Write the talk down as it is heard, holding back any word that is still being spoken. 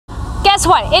guess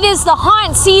what? It is the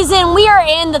haunt season. We are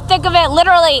in the thick of it,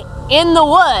 literally in the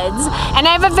woods. And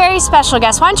I have a very special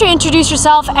guest. Why don't you introduce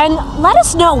yourself and let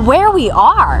us know where we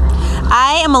are?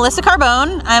 I am Melissa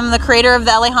Carbone. I'm the creator of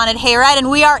the LA Haunted Hayride, and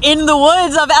we are in the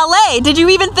woods of LA. Did you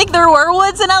even think there were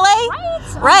woods in LA?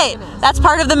 Right. That's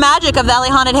part of the magic of the LA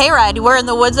Haunted Hayride. We're in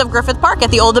the woods of Griffith Park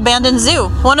at the old abandoned zoo.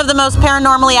 One of the most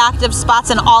paranormally active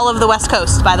spots in all of the West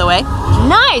Coast, by the way.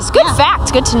 Nice. Good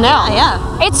fact. Good to know. Yeah.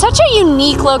 It's such a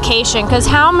unique location because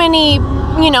how many,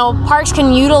 parks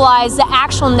can utilize the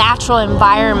actual natural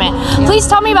environment? Yeah. Please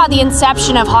tell me about the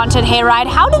inception of Haunted Hayride.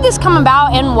 How did this come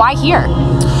about and why here?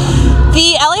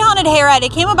 The LA Haunted Hayride,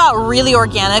 it came about really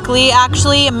organically,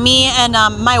 actually. Me and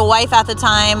my wife at the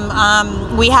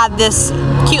time, we had this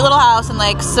cute little house in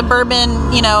like suburban,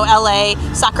 LA,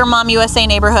 soccer mom USA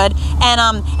neighborhood. And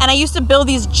I used to build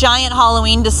these giant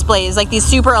Halloween displays, like these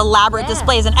super elaborate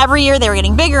displays. And every year they were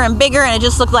getting bigger and bigger, and it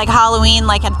just looked like Halloween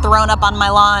had thrown up on my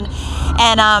lawn.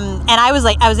 And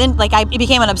it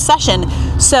became an obsession.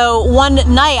 So one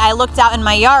night I looked out in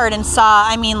my yard and saw,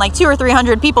 200 or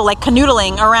 300 people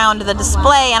canoodling around the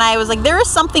display, and I was like, there is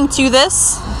something to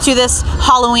this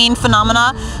Halloween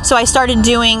phenomena. So I started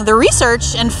doing the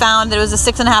research and found that it was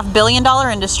a $6.5 billion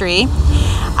industry.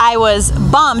 I was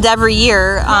bummed every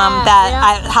year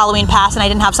Halloween passed and I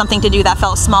didn't have something to do that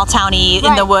felt small towny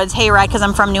in the woods, hayride, because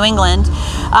I'm from New England.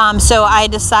 So I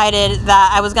decided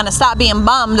that I was going to stop being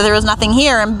bummed there was nothing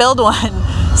here and build one.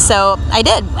 So I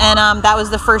did, and that was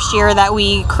the first year that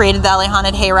we created the LA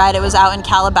Haunted Hayride. It was out in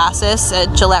Calabasas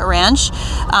at Gillette Ranch.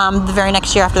 The very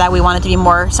next year after that, we wanted to be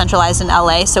more centralized in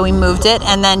LA, so we moved it,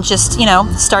 and then just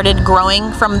started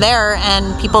growing from there,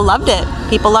 and people loved it.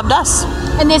 People loved us.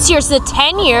 And this year's the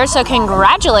 10 years, so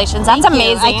congratulations. That's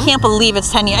amazing. I can't believe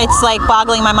it's 10 years. It's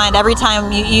boggling my mind every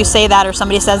time you say that or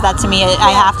somebody says that to me.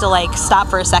 I have to stop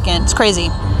for a second. It's crazy.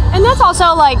 And that's also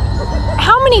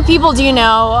how many people do you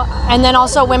know, and then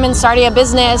also women starting a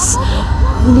business,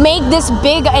 make this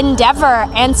big endeavor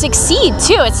and succeed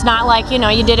too? It's not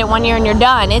you did it 1 year and you're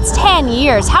done. It's 10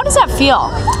 years. How does that feel?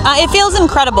 It feels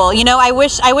incredible. I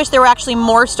wish there were actually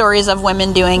more stories of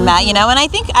women doing that, and I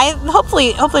think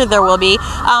hopefully there will be.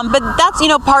 But that's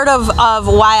part of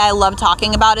why I love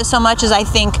talking about it so much, is I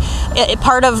think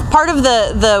part of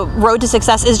the road to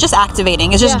success is just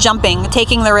activating, is just jumping,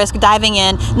 taking the risk, diving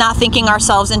in, not thinking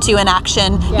ourselves into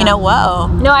inaction. Whoa.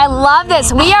 No, I love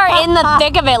this. We are in the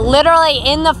thick of it, literally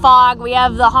in the fog. We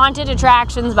have the haunted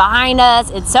attractions behind us.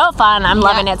 It's so fun. I'm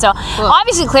loving it. So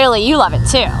obviously, clearly, you love it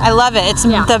too. I love it.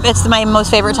 It's my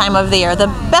most favorite time of the year, the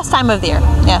best time of the year.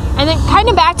 Yeah. And then kind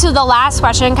of back to the last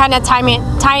question, kind of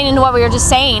tying into what we were just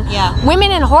saying. Yeah.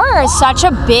 Women in horror is such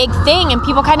a big thing, and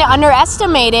people kind of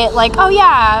underestimate it. Oh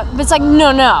yeah, but it's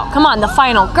no, come on, the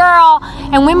final girl.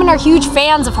 And women are huge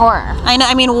fans of horror. I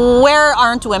know. Where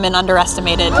aren't women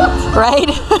underestimated, right?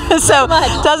 So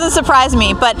it doesn't surprise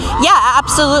me. But yeah,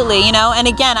 absolutely. And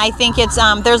again, I think it's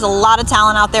there's a lot of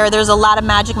talent out there. There's a lot of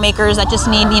magic makers that just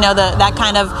need that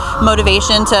kind of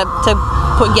motivation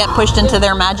to get pushed into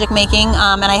their magic making.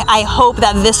 And I hope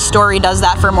that this story does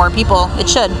that for more people. It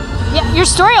should. Yeah, your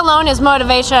story alone is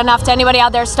motivation enough to anybody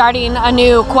out there starting a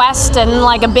new quest and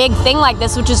a big thing like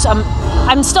this, which is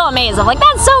I'm still amazed. I'm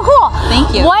that's so cool.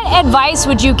 Thank you. What advice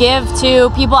would you give to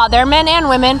people out there, men and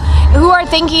women, who are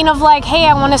thinking of hey,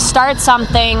 I want to start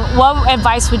something? What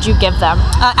advice would you give them?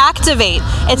 Activate.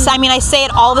 I say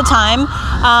it all the time.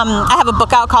 I have a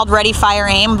book out called Ready, Fire,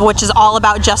 Aim, which is all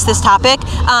about just this topic.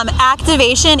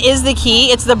 Activation is the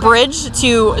key. It's the bridge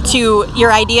to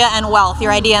your idea and wealth,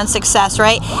 your idea and success,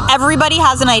 right? Everybody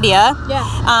has an idea.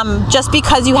 Yeah. Just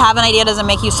because you have an idea doesn't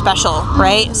make you special,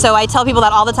 right? So I tell people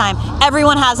that all the time.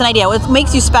 Everyone has an idea. What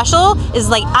makes you special is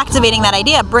activating that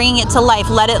idea, bringing it to life,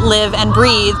 let it live and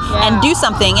breathe and do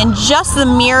something. And just the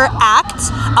mere act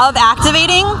of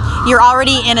activating, you're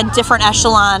already in a different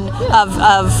echelon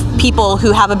of people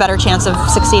who have a better chance of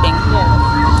succeeding.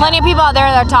 Plenty of people out there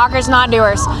that are talkers, not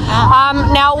doers.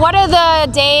 Now, what are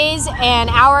the days and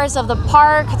hours of the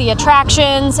park, the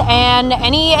attractions, and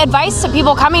any advice to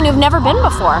people coming who've never been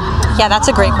before? Yeah, that's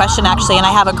a great question, actually, and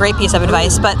I have a great piece of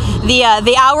advice. But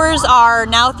the hours are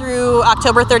now through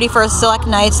October 31st, select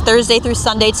nights, Thursday through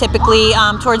Sunday, typically.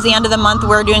 Towards the end of the month,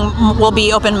 we'll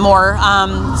be open more.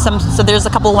 So there's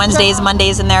a couple Wednesdays,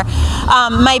 Mondays in there.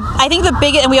 I think the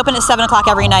biggest, and we open at 7 o'clock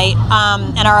every night,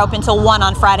 and are open till 1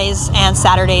 on Fridays and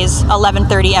Saturdays,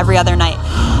 11:30 every other night.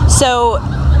 So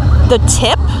the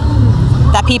tip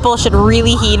that people should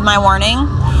really heed my warning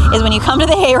is when you come to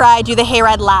the hayride, do the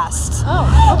hayride last.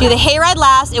 Oh, okay. Do the hayride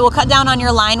last. It will cut down on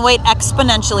your line weight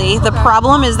exponentially. The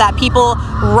problem is that people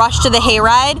rush to the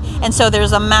hayride, and so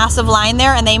there's a massive line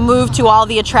there, and they move to all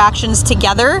the attractions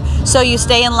together. So you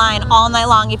stay in line all night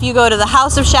long. If you go to the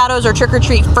House of Shadows or Trick or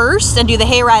Treat first and do the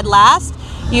hayride last,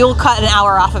 you'll cut an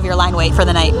hour off of your line weight for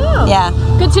the night. Oh. Yeah.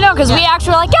 Good to know, because we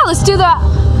actually were like, yeah, let's do that.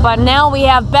 But now we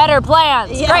have better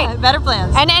plans. Yeah, Great. better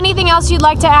plans. And anything else you'd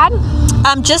like to add?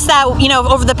 Just that, you know,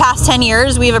 over the past 10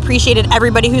 years, we've appreciated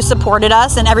everybody who's supported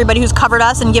us and everybody who's covered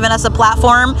us and given us a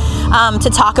platform to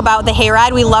talk about the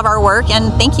hayride. We love our work,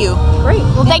 and thank you. Great.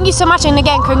 Well, thank you so much, and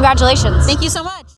again, congratulations. Thank you so much.